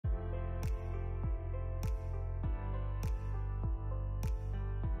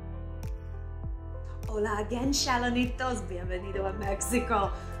Hola again, Shallonitos. Bienvenido a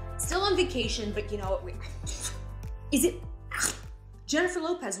Mexico. Still on vacation, but you know what? Jennifer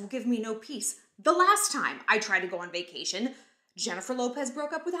Lopez will give me no peace. The last time I tried to go on vacation, Jennifer Lopez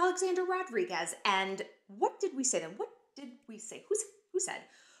broke up with Alexander Rodriguez. And what did we say then? What did we say? Who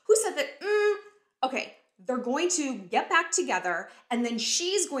said that, okay, they're going to get back together and then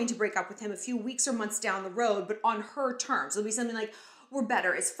she's going to break up with him a few weeks or months down the road, but on her terms. It'll be something like, we're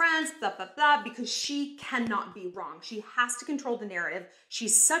better as friends, blah, blah, blah, because she cannot be wrong. She has to control the narrative.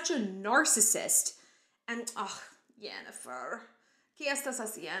 She's such a narcissist. And, Jennifer, ¿qué estás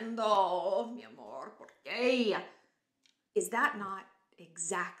haciendo, mi amor? ¿Por qué? Is that not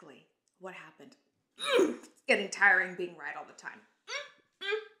exactly what happened? It's getting tiring being right all the time.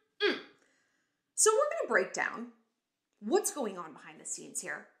 So we're going to break down what's going on behind the scenes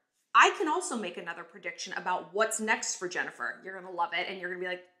here. I can also make another prediction about what's next for Jennifer. You're going to love it, and you're going to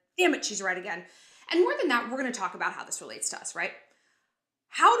be like, damn it, she's right again. And more than that, we're going to talk about how this relates to us, right?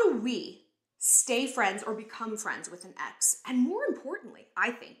 How do we stay friends or become friends with an ex? And more importantly,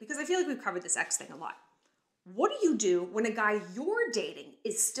 I think, because I feel like we've covered this ex thing a lot, what do you do when a guy you're dating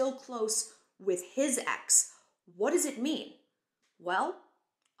is still close with his ex? What does it mean? Well,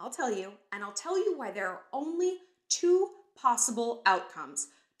 I'll tell you, and I'll tell you why there are only two possible outcomes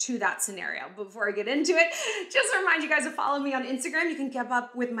to that scenario. But before I get into it, just to remind you guys to follow me on Instagram. You can keep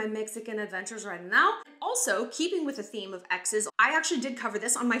up with my Mexican adventures right now. Also, keeping with the theme of exes, I actually did cover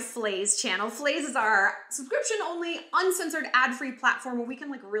this on my Flays channel. Flays is our subscription-only, uncensored, ad-free platform where we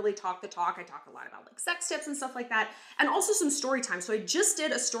can like really talk the talk. I talk a lot about like sex tips and stuff like that, and also some story time. So I just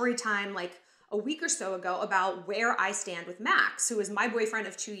did a story time like a week or so ago about where I stand with Max, who is my boyfriend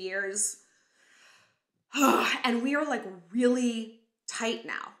of 2 years. And we are like really tight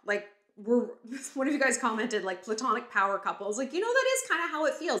now. Like one of you guys commented like platonic power couples. Like, you know, that is kind of how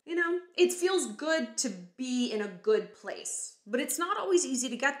it feels. You know, it feels good to be in a good place, but it's not always easy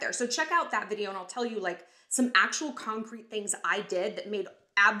to get there. So check out that video and I'll tell you like some actual concrete things I did that made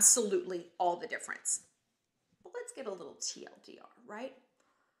absolutely all the difference. But let's get a little TLDR, right?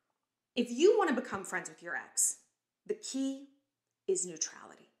 If you want to become friends with your ex, the key is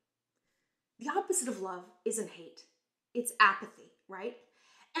neutrality. The opposite of love isn't hate, it's apathy, right?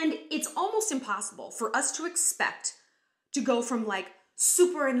 And it's almost impossible for us to expect to go from like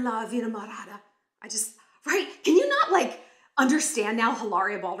super in love, enamorada. Right? Can you not like understand now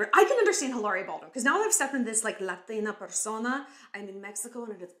Hilaria Baldwin? I can understand Hilaria Baldwin because now I've stepped in this like Latina persona. I'm in Mexico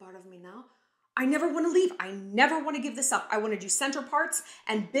and it is part of me now. I never want to leave. I never want to give this up. I want to do center parts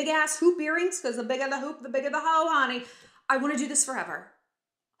and big ass hoop earrings because the bigger the hoop, the bigger the hoe, honey. I want to do this forever.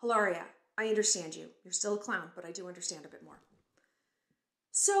 Hilaria, I understand you. You're still a clown, but I do understand a bit more.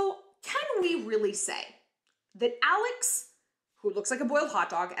 So can we really say that Alex, who looks like a boiled hot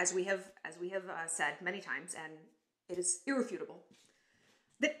dog, as we have said many times, and it is irrefutable,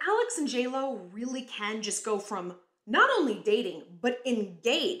 that Alex and J-Lo really can just go from not only dating, but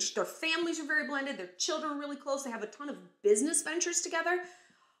engaged. Their families are very blended. Their children are really close. They have a ton of business ventures together,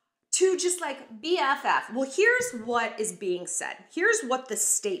 to just like BFF. Well, here's what is being said. Here's what the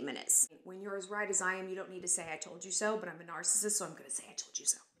statement is. When you're as right as I am, you don't need to say I told you so, but I'm a narcissist, so I'm going to say I told you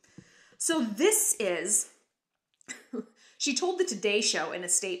so. So this is, she told the Today Show in a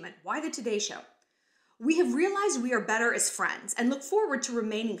statement. Why the Today Show? We have realized we are better as friends and look forward to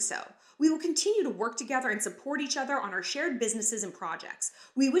remaining so. We will continue to work together and support each other on our shared businesses and projects.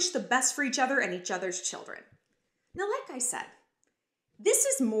 We wish the best for each other and each other's children. Now, like I said, this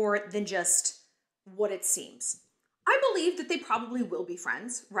is more than just what it seems. I believe that they probably will be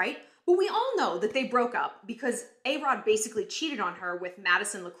friends, right? But we all know that they broke up because A.ROD basically cheated on her with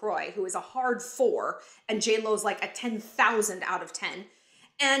Madison LaCroix, who is a hard 4, and J-Lo's like a 10,000 out of 10.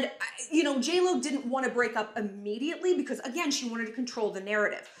 And, you know, J-Lo didn't want to break up immediately because, again, she wanted to control the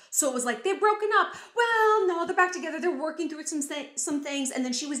narrative. So it was like, they've broken up. Well, no, they're back together. They're working through some things. And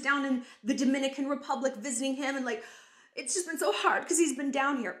then she was down in the Dominican Republic visiting him and like, it's just been so hard because he's been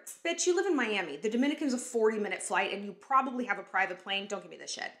down here. Bitch, you live in Miami. The Dominican's a 40-minute flight and you probably have a private plane. Don't give me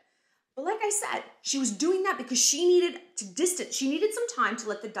this shit. But like I said, she was doing that because she needed to distance. She needed some time to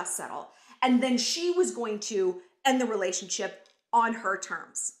let the dust settle. And then she was going to end the relationship on her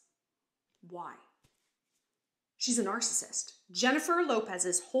terms. Why? She's a narcissist. Jennifer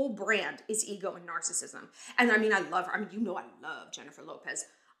Lopez's whole brand is ego and narcissism. And I mean, I love her. I mean, you know I love Jennifer Lopez.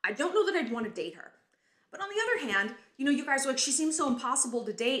 I don't know that I'd want to date her. But on the other hand, you know, you guys are like, she seems so impossible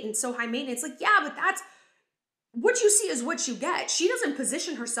to date and so high maintenance. Like, yeah, but that's, what you see is what you get. She doesn't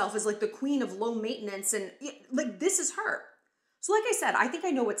position herself as like the queen of low maintenance and like, this is her. So like I said, I think I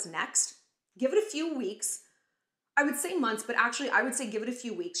know what's next. Give it a few weeks. I would say months, but actually I would say give it a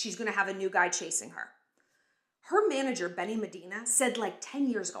few weeks. She's going to have a new guy chasing her. Her manager, Benny Medina, said like 10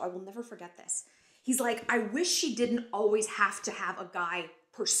 years ago, I will never forget this. He's like, I wish she didn't always have to have a guy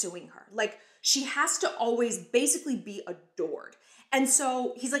pursuing her. Like, she has to always basically be adored. And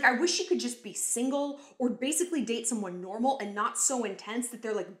so he's like, I wish she could just be single or basically date someone normal and not so intense that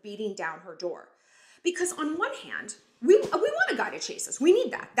they're like beating down her door. Because on one hand, we want a guy to chase us. We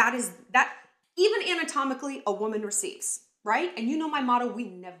need that. That even anatomically, a woman receives, right? And you know my motto, we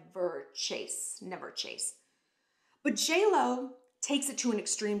never chase, never chase. But J-Lo takes it to an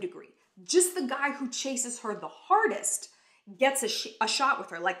extreme degree. Just the guy who chases her the hardest gets a shot with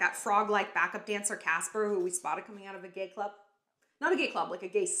her, like that frog-like backup dancer Casper, who we spotted coming out of a gay club. Not a gay club, like a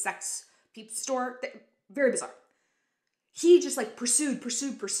gay sex peep store. Very bizarre. He just like pursued.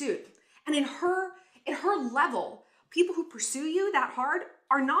 And in her level, people who pursue you that hard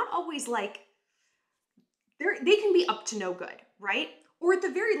are not always like, they can be up to no good, right? Or at the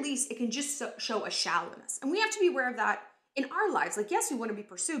very least, it can just show a shallowness. And we have to be aware of that in our lives. Like, yes, we want to be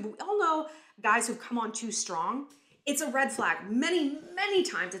pursued, but we all know guys who've come on too strong. It's a red flag. Many, many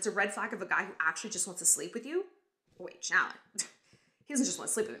times it's a red flag of a guy who actually just wants to sleep with you. Wait, Shallon. He doesn't just want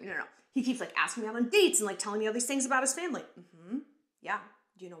to sleep with me. No. He keeps like asking me out on dates and like telling me all these things about his family. Yeah.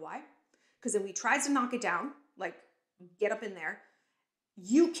 Do you know why? Because then he tries to knock it down, like get up in there.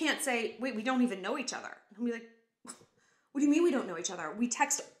 You can't say, wait, we don't even know each other. And he'll be like, what do you mean we don't know each other? We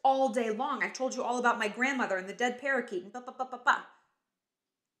text all day long. I told you all about my grandmother and the dead parakeet and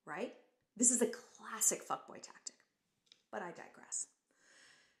right? This is a classic fuckboy tactic. But I digress.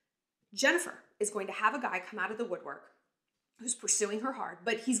 Jennifer is going to have a guy come out of the woodwork who's pursuing her hard,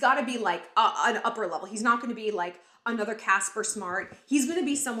 but he's got to be like an upper level. He's not going to be like another Casper Smart. He's going to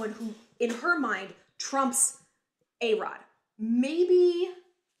be someone who, in her mind, trumps A.ROD. Maybe,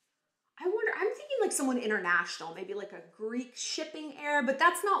 I wonder, I'm thinking like someone international, maybe like a Greek shipping heir, but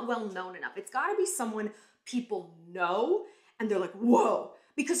that's not well known enough. It's got to be someone people know and they're like, whoa.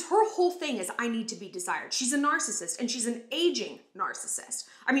 Because her whole thing is, I need to be desired. She's a narcissist, and she's an aging narcissist.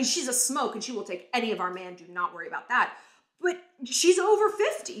 I mean, she's a smoke, and she will take any of our men. Do not worry about that. But she's over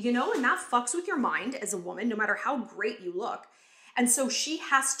 50, you know, and that fucks with your mind as a woman, no matter how great you look. And so she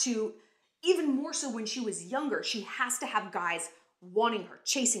has to, even more so when she was younger, she has to have guys wanting her,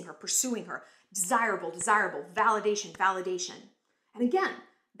 chasing her, pursuing her, desirable, validation. And again,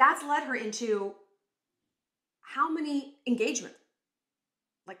 that's led her into how many engagements?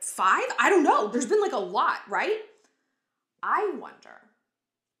 Like 5? I don't know. There's been like a lot, right? I wonder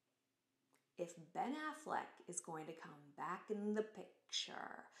if Ben Affleck is going to come back in the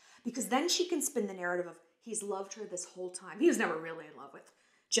picture. Because then she can spin the narrative of he's loved her this whole time. He was never really in love with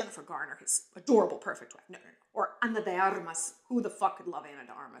Jennifer Garner, his adorable, perfect wife. No. Or Ana de Armas. Who the fuck could love Ana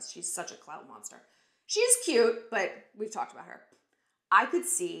de Armas? She's such a clout monster. She's cute, but we've talked about her. I could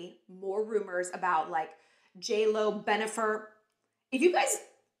see more rumors about like J-Lo, Bennifer. If you guys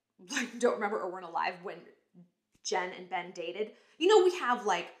like don't remember or weren't alive when Jen and Ben dated, you know, we have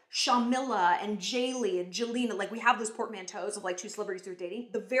like Shamilla and Jaylee and Jelena, like we have those portmanteaus of like two celebrities who are dating.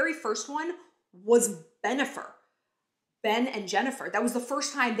 The very first one was Bennifer. Ben and Jennifer. That was the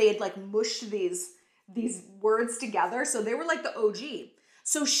first time they had like mushed these words together. So they were like the OG.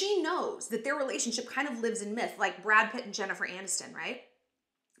 So she knows that their relationship kind of lives in myth, like Brad Pitt and Jennifer Aniston, right?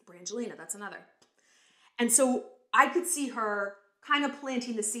 Brangelina, that's another. And so I could see her kind of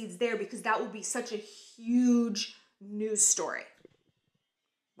planting the seeds there because that would be such a huge news story.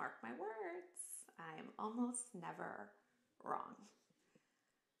 Mark my words, I am almost never wrong.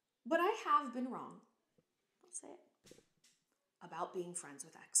 But I have been wrong, I'll say it, about being friends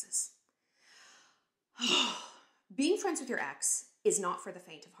with exes. Being friends with your ex is not for the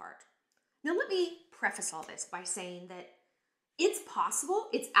faint of heart. Now let me preface all this by saying that it's possible,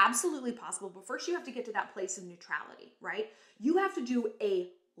 it's absolutely possible, but first you have to get to that place of neutrality, right? You have to do a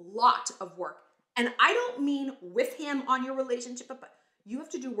lot of work. And I don't mean with him on your relationship, but you have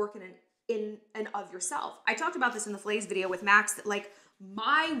to do work in and of yourself. I talked about this in the Flays video with Max, that like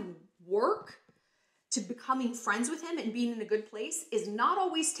my work to becoming friends with him and being in a good place is not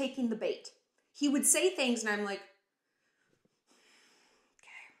always taking the bait. He would say things and I'm like,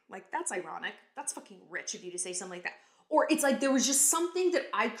 okay, like that's ironic. That's fucking rich of you to say something like that. Or it's like there was just something that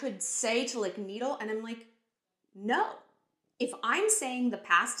I could say to like needle and I'm like, no. If I'm saying the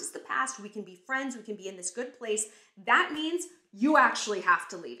past is the past, we can be friends, we can be in this good place, that means you actually have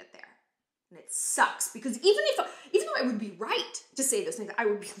to leave it there. And it sucks because even though I would be right to say those things, I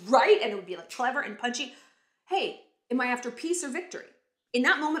would be right and it would be like clever and punchy. Hey, am I after peace or victory? In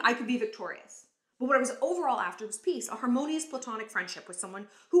that moment, I could be victorious. But what I was overall after was peace, a harmonious platonic friendship with someone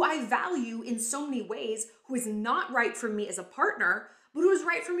who I value in so many ways, who is not right for me as a partner, but who is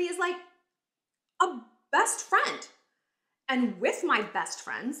right for me as like a best friend. And with my best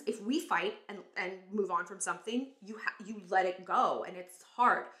friends, if we fight and move on from something, you let it go, and it's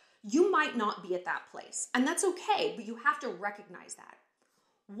hard. You might not be at that place, and that's okay, but you have to recognize that.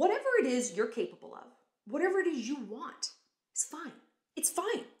 Whatever it is you're capable of, whatever it is you want, is fine. It's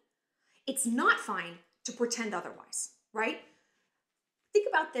fine. It's not fine to pretend otherwise, right? Think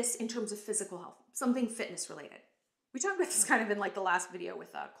about this in terms of physical health, something fitness related. We talked about this kind of in like the last video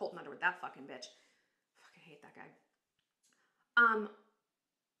with Colton Underwood, that fucking bitch. I fucking hate that guy.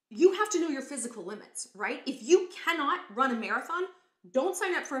 You have to know your physical limits, right? If you cannot run a marathon, don't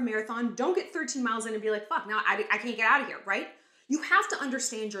sign up for a marathon. Don't get 13 miles in and be like, fuck, now I can't get out of here, right? You have to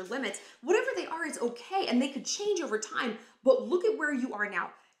understand your limits. Whatever they are is okay, and they could change over time, but look at where you are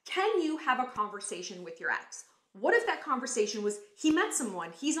now. Can you have a conversation with your ex? What if that conversation was, he met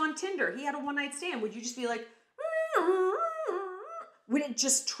someone, he's on Tinder, he had a one-night stand? Would you just be like, would it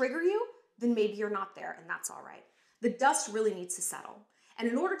just trigger you? Then maybe you're not there, and that's all right. The dust really needs to settle. And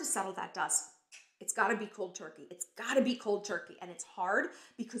in order to settle that dust, it's got to be cold turkey. It's got to be cold turkey. And it's hard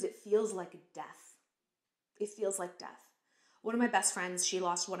because it feels like death. It feels like death. One of my best friends, she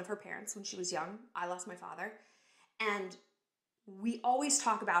lost one of her parents when she was young. I lost my father. And we always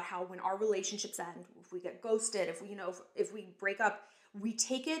talk about how when our relationships end, if we get ghosted, if we break up, we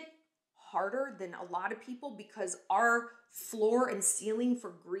take it harder than a lot of people because our floor and ceiling for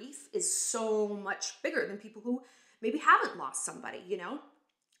grief is so much bigger than people who maybe haven't lost somebody,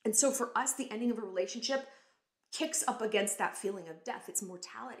 And so for us, the ending of a relationship kicks up against that feeling of death. It's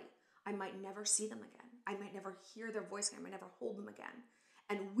mortality. I might never see them again. I might never hear their voice again. I might never hold them again.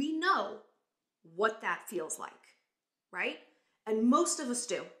 And we know what that feels like, right? And most of us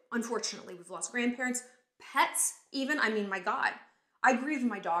do. Unfortunately, we've lost grandparents, pets even. I mean, my God, I grieve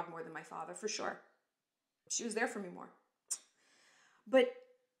my dog more than my father, for sure. She was there for me more. But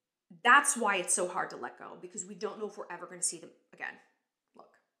that's why it's so hard to let go, because we don't know if we're ever going to see them again. Look,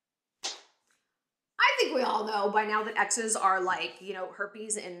 I think we all know by now that exes are like,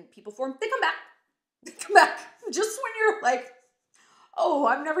 herpes in people form. They come back. They come back. Just when you're like, oh,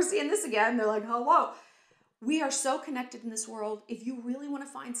 I'm never seeing this again. They're like, hello. We are so connected in this world. If you really want to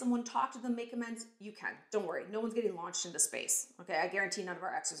find someone, talk to them, make amends, you can. Don't worry. No one's getting launched into space. Okay, I guarantee none of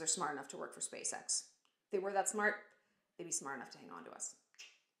our exes are smart enough to work for SpaceX. If they were that smart, they'd be smart enough to hang on to us.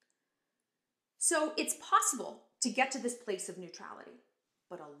 So it's possible to get to this place of neutrality,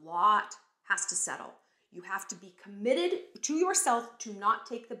 but a lot has to settle. You have to be committed to yourself to not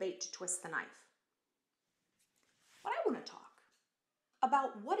take the bait to twist the knife. But I want to talk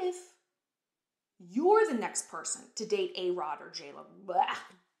about what if you're the next person to date A.ROD or J.Lo.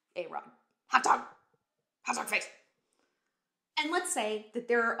 A.ROD. Hot dog face. And let's say that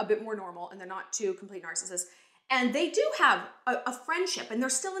they're a bit more normal and they're not two complete narcissists, and they do have a friendship and they're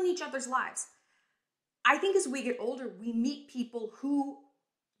still in each other's lives. I think as we get older, we meet people who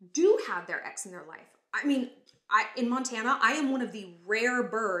do have their ex in their life. I mean, in Montana, I am one of the rare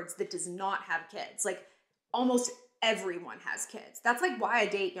birds that does not have kids. Like, almost everyone has kids. That's like why I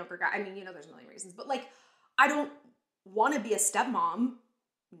date younger guys. I mean, there's a million reasons, but like, I don't want to be a stepmom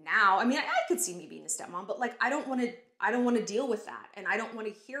now. I mean, I could see me being a stepmom, but like, I don't want to deal with that. And I don't want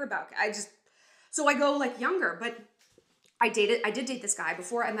to hear about it. So I go like younger, but I did date this guy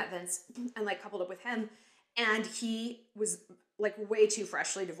before I met Vince and like coupled up with him. And he was like way too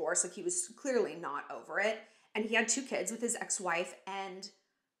freshly divorced. Like, he was clearly not over it. And he had 2 kids with his ex-wife, and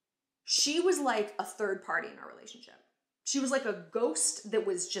she was like a third party in our relationship. She was like a ghost that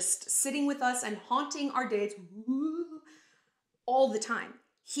was just sitting with us and haunting our dates all the time.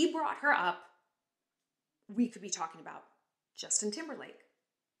 He brought her up. We could be talking about Justin Timberlake,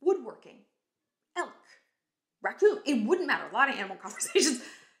 woodworking, elk, raccoon. It wouldn't matter. A lot of animal conversations.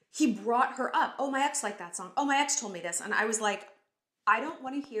 He brought her up. Oh, my ex liked that song. Oh, my ex told me this. And I was like, I don't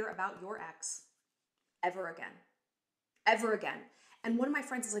want to hear about your ex ever again. Ever again. And one of my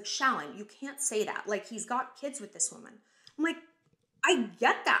friends is like, Shallon, you can't say that. Like, he's got kids with this woman. I'm like, I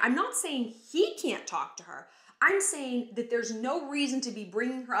get that. I'm not saying he can't talk to her. I'm saying that there's no reason to be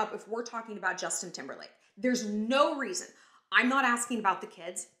bringing her up if we're talking about Justin Timberlake. There's no reason. I'm not asking about the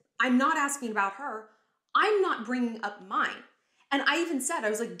kids. I'm not asking about her. I'm not bringing up mine. And I even said, I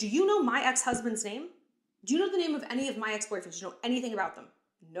was like, do you know my ex-husband's name? Do you know the name of any of my ex-boyfriends? Do you know anything about them?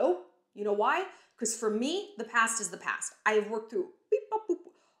 Nope. You know why? Because for me, the past is the past. I have worked through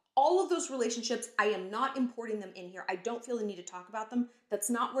all of those relationships. I am not importing them in here. I don't feel the need to talk about them. That's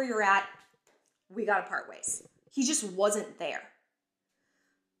not where you're at. We got to part ways. He just wasn't there.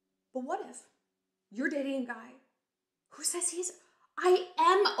 But what if you're dating a guy who says I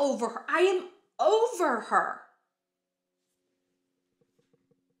am over her. I am over her.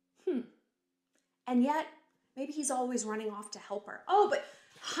 And yet, maybe he's always running off to help her. Oh, but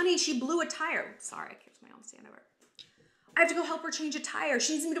honey, she blew a tire. Sorry, I kicked my own stand over. I have to go help her change a tire.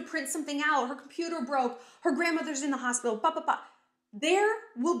 She needs me to print something out. Her computer broke. Her grandmother's in the hospital. Blah, blah, blah. There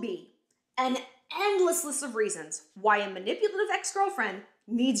will be an endless list of reasons why a manipulative ex-girlfriend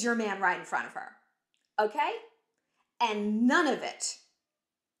needs your man right in front of her. Okay? And none of it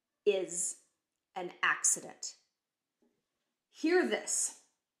is an accident. Hear this.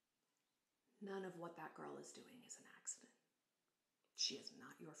 None of what that girl is doing is an accident. She is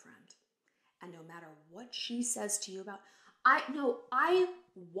not your friend. And no matter what she says to you about, I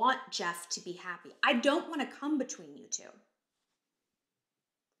want Jeff to be happy. I don't want to come between you two.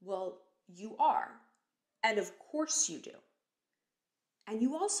 Well, you are. And of course you do. And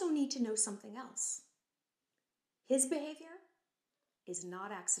you also need to know something else. His behavior is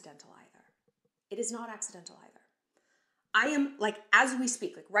not accidental either. It is not accidental either. I am, like, as we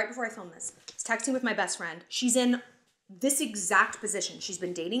speak, like right before I film this, I was texting with my best friend. She's in this exact position. She's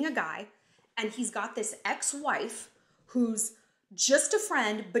been dating a guy, and he's got this ex-wife who's just a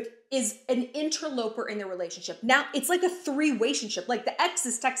friend, but is an interloper in their relationship. Now, it's like a three-way-ship. Like, the ex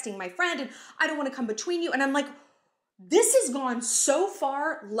is texting my friend, and I don't want to come between you. And I'm like, this has gone so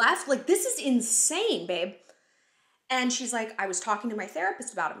far left. Like, this is insane, babe. And she's like, I was talking to my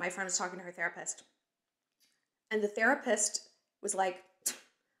therapist about it. My friend was talking to her therapist. And the therapist was like,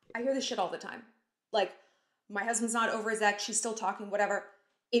 I hear this shit all the time. Like, my husband's not over his ex. She's still talking, whatever.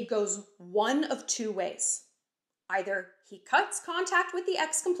 It goes one of two ways. Either he cuts contact with the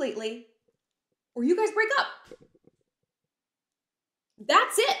ex completely, or you guys break up.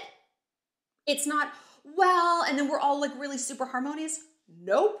 That's it. It's not, well, and then we're all like really super harmonious.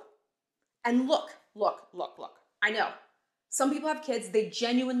 Nope. And look. I know. Some people have kids. They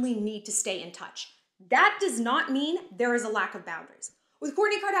genuinely need to stay in touch. That does not mean there is a lack of boundaries. With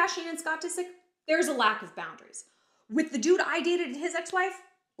Kourtney Kardashian and Scott Disick, there's a lack of boundaries. With the dude I dated and his ex-wife,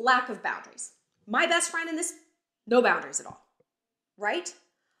 lack of boundaries. My best friend in this, no boundaries at all, right?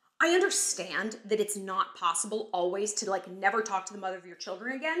 I understand that it's not possible always to like never talk to the mother of your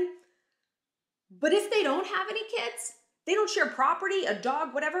children again. But if they don't have any kids, they don't share property, a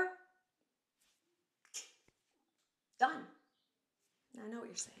dog, whatever, done. I know what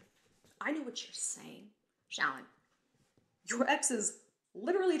you're saying. I know what you're saying. Shallon, your ex is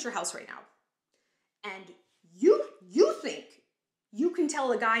literally at your house right now. And you think you can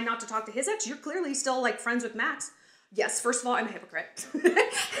tell a guy not to talk to his ex? You're clearly still like friends with Max. Yes, first of all, I'm a hypocrite.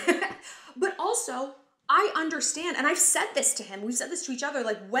 But also, I understand, and I've said this to him, we've said this to each other,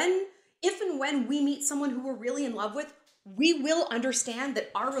 like if and when we meet someone who we're really in love with, we will understand that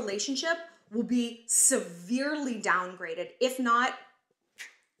our relationship will be severely downgraded, if not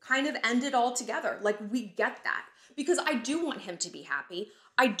kind of ended altogether. Like, we get that. Because I do want him to be happy.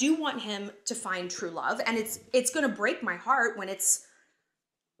 I do want him to find true love. And it's going to break my heart when it's,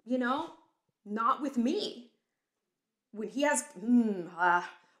 not with me. When he has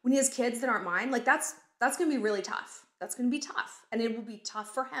kids that aren't mine, like that's going to be really tough. That's going to be tough. And it will be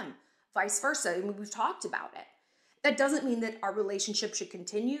tough for him. Vice versa. I mean, we've talked about it. That doesn't mean that our relationship should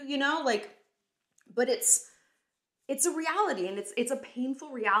continue, but it's a reality, and it's a painful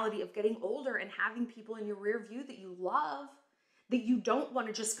reality of getting older and having people in your rear view that you love, that you don't want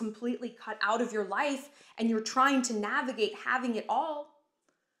to just completely cut out of your life, and you're trying to navigate having it all.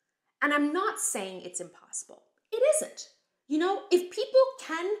 And I'm not saying it's impossible. It isn't. If people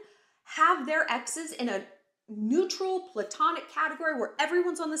can have their exes in a neutral, platonic category where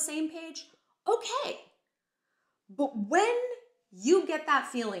everyone's on the same page, okay. But when you get that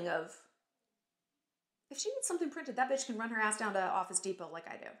feeling of, if she needs something printed, that bitch can run her ass down to Office Depot like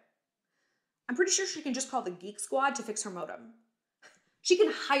I do. I'm pretty sure she can just call the Geek Squad to fix her modem. She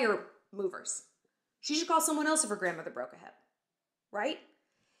can hire movers. She should call someone else if her grandmother broke a hip, right?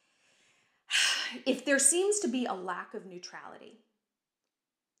 If there seems to be a lack of neutrality,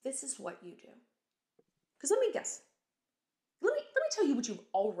 this is what you do. Because let me guess. Let me tell you what you've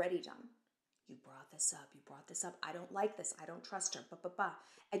already done. You brought this up. I don't like this. I don't trust her.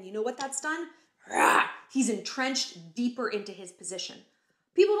 And you know what that's done? He's entrenched deeper into his position.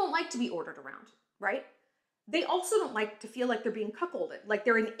 People don't like to be ordered around, right? They also don't like to feel like they're being cuckolded, like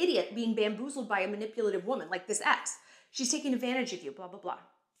they're an idiot being bamboozled by a manipulative woman, like this ex. She's taking advantage of you, blah, blah, blah.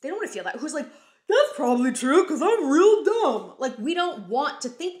 They don't want to feel that. Who's like, that's probably true because I'm real dumb. Like, we don't want to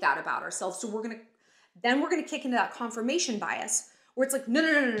think that about ourselves. So we're going to kick into that confirmation bias where it's like,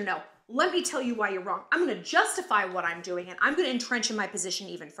 no. Let me tell you why you're wrong. I'm going to justify what I'm doing, and I'm going to entrench in my position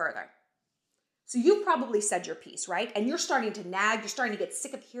even further. So you've probably said your piece, right? And you're starting to nag. You're starting to get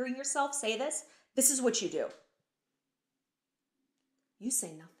sick of hearing yourself say this. This is what you do. You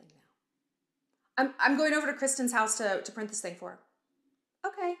say nothing now. I'm going over to Kristen's house to print this thing for her.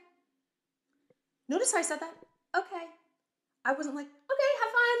 Okay. Notice how I said that? Okay. I wasn't like, okay,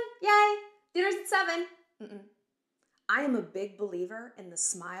 have fun. Yay. Dinner's at 7. Mm-mm. I am a big believer in the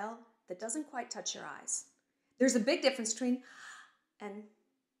smile that doesn't quite touch your eyes. There's a big difference between, and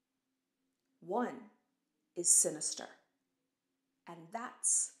one is sinister. And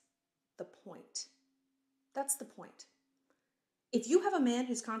that's the point. That's the point. If you have a man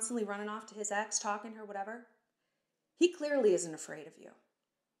who's constantly running off to his ex, talking to her, whatever, he clearly isn't afraid of you.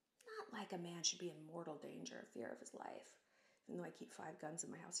 Not like a man should be in mortal danger of fear of his life. Even though I keep 5 guns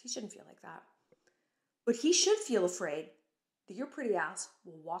in my house, he shouldn't feel like that. But he should feel afraid that your pretty ass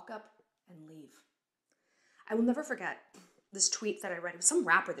will walk up and leave. I will never forget this tweet that I read. It was some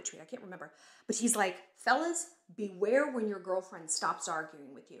rapper that tweeted, I can't remember. But he's like, fellas, beware when your girlfriend stops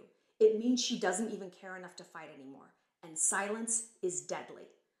arguing with you. It means she doesn't even care enough to fight anymore. And silence is deadly.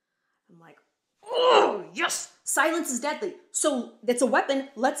 I'm like, oh, yes, silence is deadly. So that's a weapon.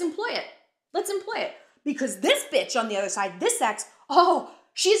 Let's employ it. Let's employ it. Because this bitch on the other side, this ex, oh,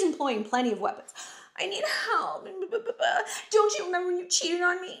 she's employing plenty of weapons. I need help. Don't you remember when you cheated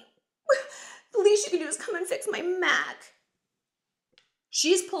on me? The least you can do is come and fix my Mac.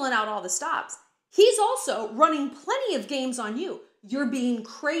 She's pulling out all the stops. He's also running plenty of games on you. You're being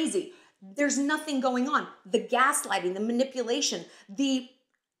crazy. There's nothing going on. The gaslighting, the manipulation, the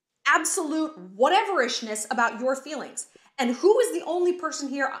absolute whateverishness about your feelings. And who is the only person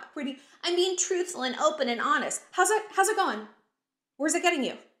here pretty, I'm being truthful and open and honest. How's it going? Where's it getting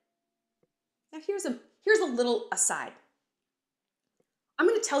you? Now here's a little aside. I'm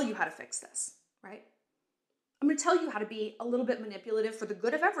going to tell you how to fix this, right? I'm going to tell you how to be a little bit manipulative for the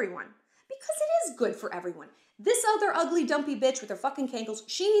good of everyone. Because it is good for everyone. This other ugly, dumpy bitch with her fucking cankles,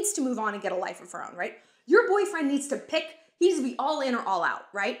 she needs to move on and get a life of her own, right? Your boyfriend needs to pick, he needs to be all in or all out,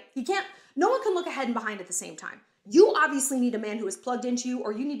 right? No one can look ahead and behind at the same time. You obviously need a man who is plugged into you,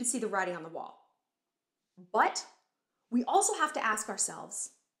 or you need to see the writing on the wall. But we also have to ask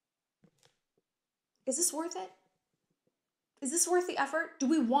ourselves, is this worth it? Is this worth the effort? Do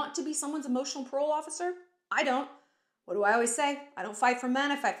we want to be someone's emotional parole officer? I don't. What do I always say? I don't fight for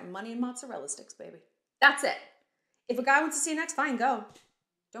men, I fight for money and mozzarella sticks, baby. That's it. If a guy wants to see you next, fine, go.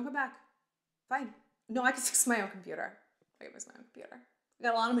 Don't come back. Fine. No, I can fix my own computer. I can fix my own computer. I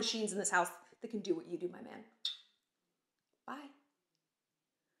got a lot of machines in this house that can do what you do, my man. Bye.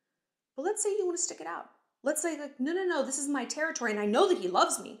 But let's say you want to stick it out. Let's say, like, no, this is my territory, and I know that he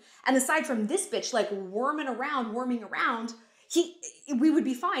loves me. And aside from this bitch, like, worming around, we would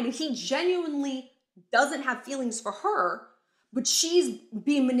be fine. And he genuinely doesn't have feelings for her, but she's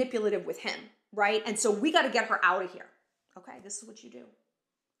being manipulative with him, right? And so we got to get her out of here. Okay, this is what you do.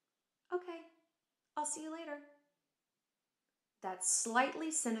 Okay, I'll see you later. That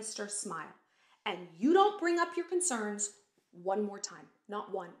slightly sinister smile. And you don't bring up your concerns one more time,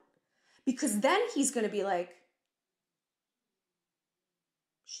 not one. Because then he's going to be like,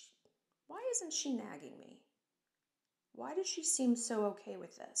 why isn't she nagging me? Why does she seem so okay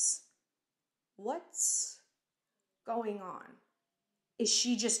with this? What's going on? Is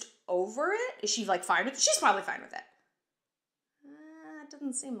she just over it? Is she like fine with it? She's probably fine with it. It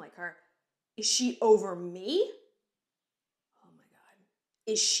doesn't seem like her. Is she over me? Oh my God.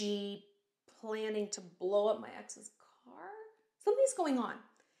 Is she planning to blow up my ex's car? Something's going on.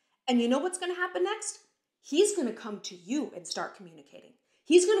 And you know what's going to happen next? He's going to come to you and start communicating.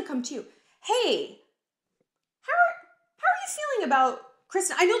 He's going to come to you. Hey, how are you feeling about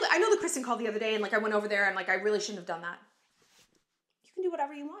Kristen? I know that Kristen called the other day and like I went over there and like I really shouldn't have done that. You can do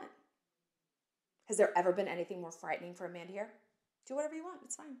whatever you want. Has there ever been anything more frightening for a man to hear? Do whatever you want.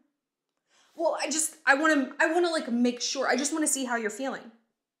 It's fine. Well, I want to like make sure. I just want to see how you're feeling.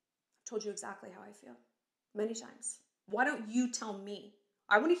 I've told you exactly how I feel many times. Why don't you tell me?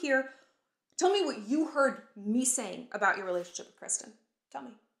 I want to hear, tell me what you heard me saying about your relationship with Kristen. Tell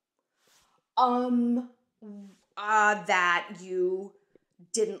me. That you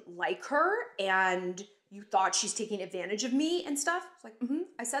didn't like her and you thought she's taking advantage of me and stuff. It's like,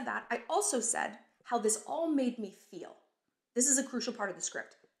 I said that. I also said how this all made me feel. This is a crucial part of the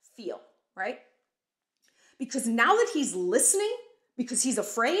script. Feel, right? Because now that he's listening, because he's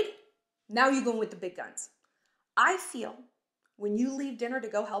afraid, now you're going with the big guns. I feel when you leave dinner to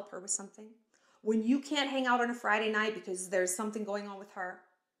go help her with something, when you can't hang out on a Friday night because there's something going on with her,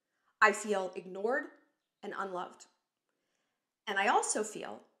 I feel ignored and unloved. And I also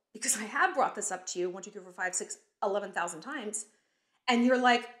feel, because I have brought this up to you 1, 2, 3, 4, 5, 6, 11,000 times, and you're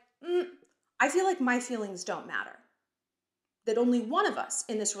like, I feel like my feelings don't matter. That only one of us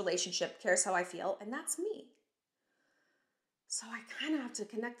in this relationship cares how I feel, and that's me. So I kind of have to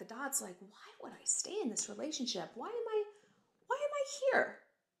connect the dots, like, why would I stay in this relationship? Why am I here?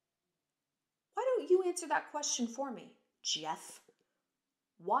 Why don't you answer that question for me, Jeff?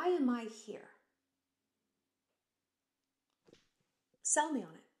 Why am I here? Sell me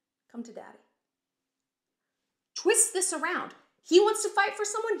on it. Come to daddy. Twist this around. He wants to fight for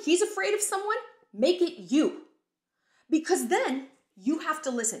someone. He's afraid of someone. Make it you. Because then you have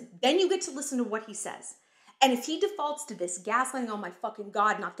to listen. Then you get to listen to what he says. And if he defaults to this gaslighting, oh my fucking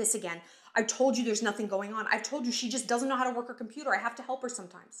God, not this again. I told you there's nothing going on. I've told you she just doesn't know how to work her computer. I have to help her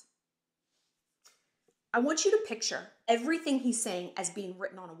sometimes. I want you to picture everything he's saying as being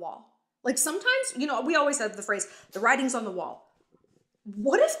written on a wall. Like sometimes, we always have the phrase, the writing's on the wall.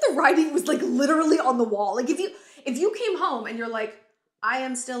 What if the writing was like literally on the wall? Like if you came home and you're like, I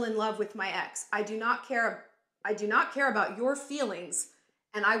am still in love with my ex. I do not care about your feelings,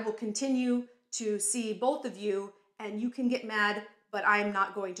 and I will continue to see both of you, and you can get mad, but I'm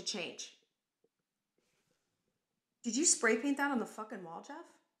not going to change. Did you spray paint that on the fucking wall, Jeff?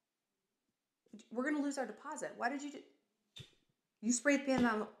 We're going to lose our deposit. Why did you do? You spray painted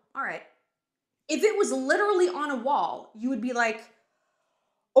on, all right. If it was literally on a wall, you would be like,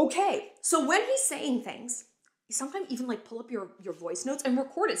 okay. So when he's saying things, you sometimes even like pull up your voice notes and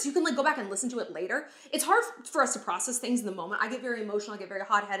record it so you can like go back and listen to it later. It's hard for us to process things in the moment. I get very emotional, I get very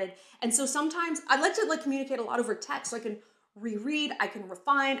hot-headed. And so sometimes I like to like communicate a lot over text so I can reread, I can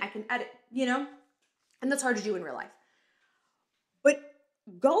refine, I can edit, and that's hard to do in real life. But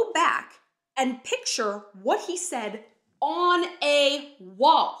go back and picture what he said on a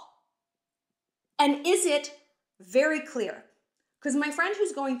wall. And is it very clear? Because my friend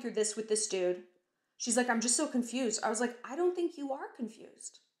who's going through this with this dude, she's like, I'm just so confused. I was like, I don't think you are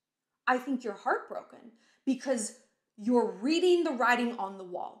confused. I think you're heartbroken because you're reading the writing on the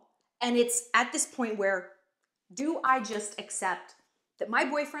wall. And it's at this point where, do I just accept that my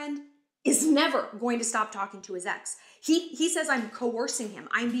boyfriend is never going to stop talking to his ex? He says I'm coercing him.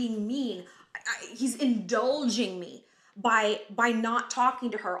 I'm being mean. He's indulging me by not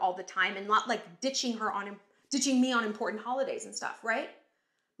talking to her all the time and not like ditching me on important holidays and stuff, right?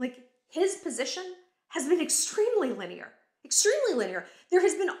 Like his position has been extremely linear. There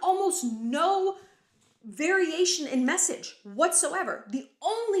has been almost no variation in message whatsoever. The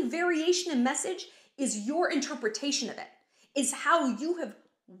only variation in message is your interpretation of it, is how you have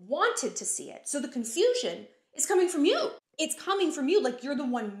wanted to see it. So the confusion is coming from you. It's coming from you, like you're the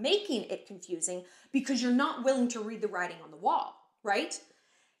one making it confusing because you're not willing to read the writing on the wall, right?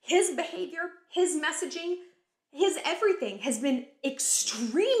 His behavior, his messaging, his everything has been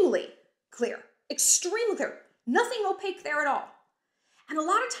extremely clear. Nothing opaque there at all. And a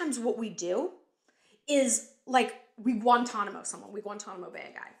lot of times what we do is like we Guantanamo someone, we Guantanamo Bay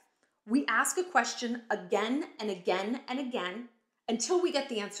a guy. We ask a question again and again and again until we get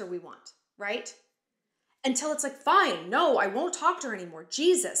the answer we want, right? Until it's like, fine, no, I won't talk to her anymore.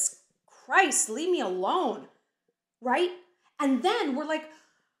 Jesus Christ, leave me alone, right? And then we're like,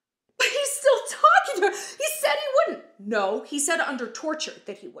 but he's still talking to her. He said he wouldn't. No, he said under torture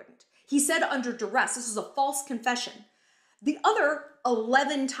that he wouldn't. He said under duress. This was a false confession. The other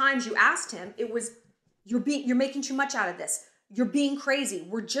 11 times you asked him, it was, you're making too much out of this. You're being crazy.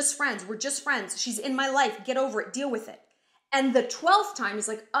 We're just friends. She's in my life. Get over it. Deal with it. And the 12th time, he's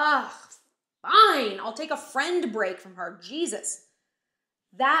like, fine. I'll take a friend break from her. Jesus.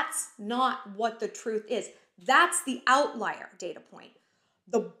 That's not what the truth is. That's the outlier data point.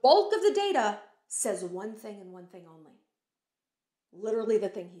 The bulk of the data says one thing and one thing only. Literally the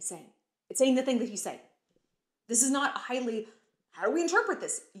thing he's saying. It's saying the thing that he's saying. This is not highly, how do we interpret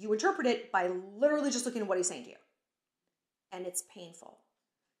this? You interpret it by literally just looking at what he's saying to you. And it's painful.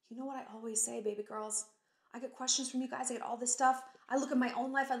 You know what I always say, baby girls? I get questions from you guys. I get all this stuff. I look at my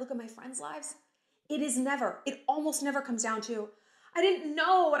own life. I look at my friends' lives. It almost never comes down to, I didn't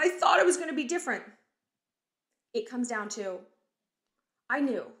know and I thought it was going to be different. It comes down to, I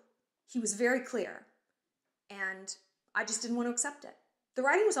knew he was very clear and I just didn't want to accept it. The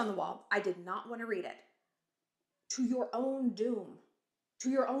writing was on the wall. I did not want to read it. To your own doom. To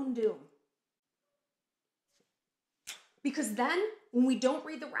your own doom. Because then, when we don't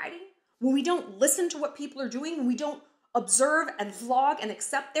read the writing, when we don't listen to what people are doing, when we don't observe and vlog and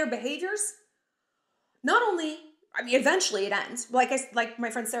accept their behaviors, not only, eventually it ends. Like my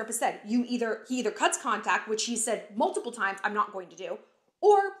friend's therapist said, he either cuts contact, which he said multiple times, I'm not going to do,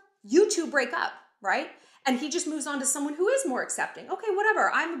 or you two break up, right? And he just moves on to someone who is more accepting. Okay,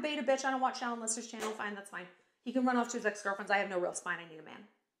 whatever. I'm a beta bitch. I don't watch Shallon Lester's channel. Fine, that's fine. He can run off to his ex-girlfriends. I have no real spine. I need a man.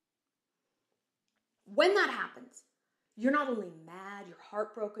 When that happens, you're not only mad, you're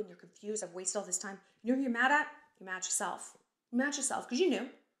heartbroken, you're confused, I've wasted all this time. You know who you're mad at? You're mad at yourself. Match yourself, because you knew.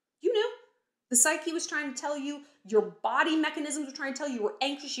 You knew. The psyche was trying to tell you, your body mechanisms were trying to tell you were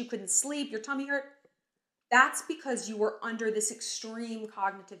anxious, you couldn't sleep, your tummy hurt. That's because you were under this extreme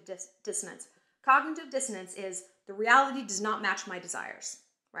cognitive dissonance. Cognitive dissonance is the reality does not match my desires,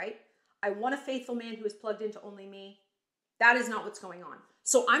 right? I want a faithful man who is plugged into only me. That is not what's going on.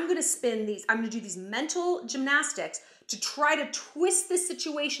 So I'm going to do these mental gymnastics to try to twist this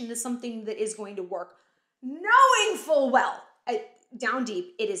situation into something that is going to work, knowing full well, down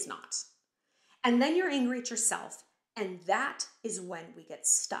deep, it is not. And then you're angry at yourself, and that is when we get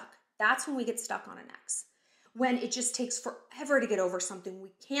stuck. That's when we get stuck on an ex. When it just takes forever to get over something, we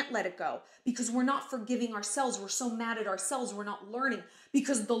can't let it go because we're not forgiving ourselves. We're so mad at ourselves. We're not learning,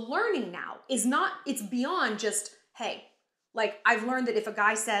 because the learning now is not, it's beyond just, hey, like I've learned that if a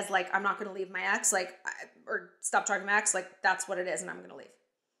guy says like, I'm not going to leave my ex, like, or stop talking to my ex, like that's what it is and I'm going to leave.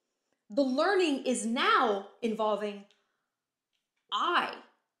 The learning is now involving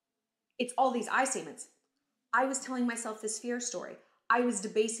it's all these I statements. I was telling myself this fear story. I was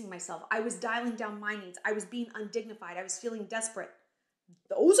debasing myself. I was dialing down my needs. I was being undignified. I was feeling desperate.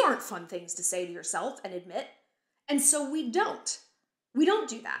 Those aren't fun things to say to yourself and admit. And so we don't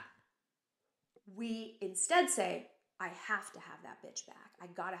do that. We instead say, I have to have that bitch back. I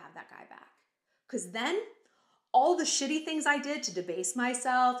gotta have that guy back. Because then all the shitty things I did to debase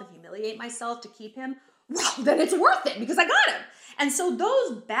myself and humiliate myself to keep him, well, then it's worth it because I got him. And so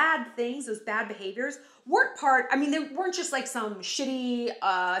those bad things, those bad behaviors weren't they weren't just like some shitty,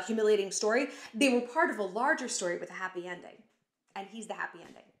 humiliating story. They were part of a larger story with a happy ending. And he's the happy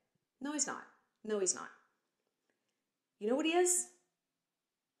ending. No, he's not. No, he's not. You know what he is?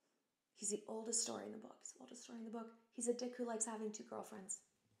 He's the oldest story in the book. He's the oldest story in the book. He's a dick who likes having 2 girlfriends.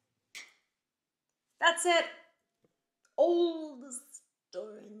 That's it. Oldest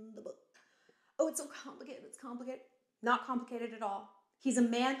story in the book. Oh, it's so complicated. It's complicated. Not complicated at all. He's a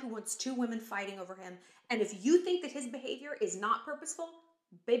man who wants 2 women fighting over him. And if you think that his behavior is not purposeful,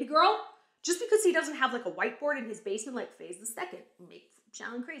 baby girl, just because he doesn't have like a whiteboard in his basement like Phase the Second, make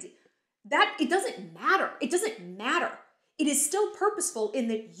Shallon crazy. It doesn't matter. It doesn't matter. It is still purposeful in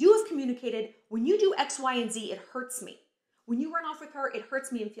that you have communicated, when you do X, Y, and Z, it hurts me. When you run off with her, it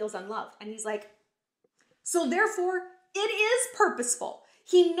hurts me and feels unloved. And he's like, so therefore, it is purposeful.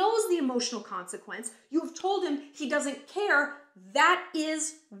 He knows the emotional consequence. You have told him he doesn't care. That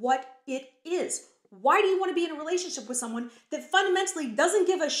is what it is. Why do you want to be in a relationship with someone that fundamentally doesn't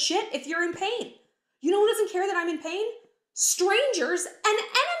give a shit if you're in pain? You know who doesn't care that I'm in pain? Strangers and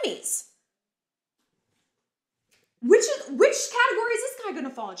enemies. Which category is this guy going to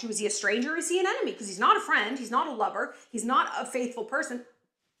fall into? Is he a stranger or is he an enemy? Because he's not a friend. He's not a lover. He's not a faithful person.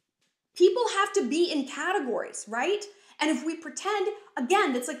 People have to be in categories, right? And if we pretend,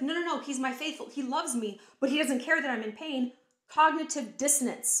 again, it's like, no, he's my faithful. He loves me, but he doesn't care that I'm in pain. Cognitive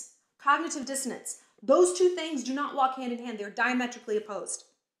dissonance. Cognitive dissonance. Those 2 things do not walk hand in hand. They're diametrically opposed.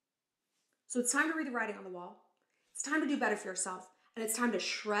 So it's time to read the writing on the wall. It's time to do better for yourself. And it's time to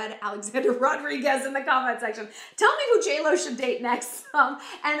shred Alexander Rodriguez in the comment section. Tell me who J-Lo should date next. I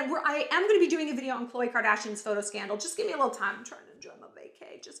am going to be doing a video on Khloe Kardashian's photo scandal. Just give me a little time. I'm trying to enjoy my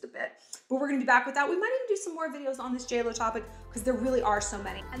vacay just a bit. But we're going to be back with that. We might even do some more videos on this J-Lo topic because there really are so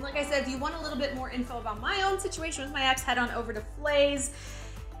many. And like I said, if you want a little bit more info about my own situation with my ex, head on over to Flays.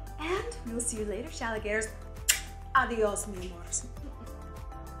 And we will see you later, Shalligators. Adios, mi amores.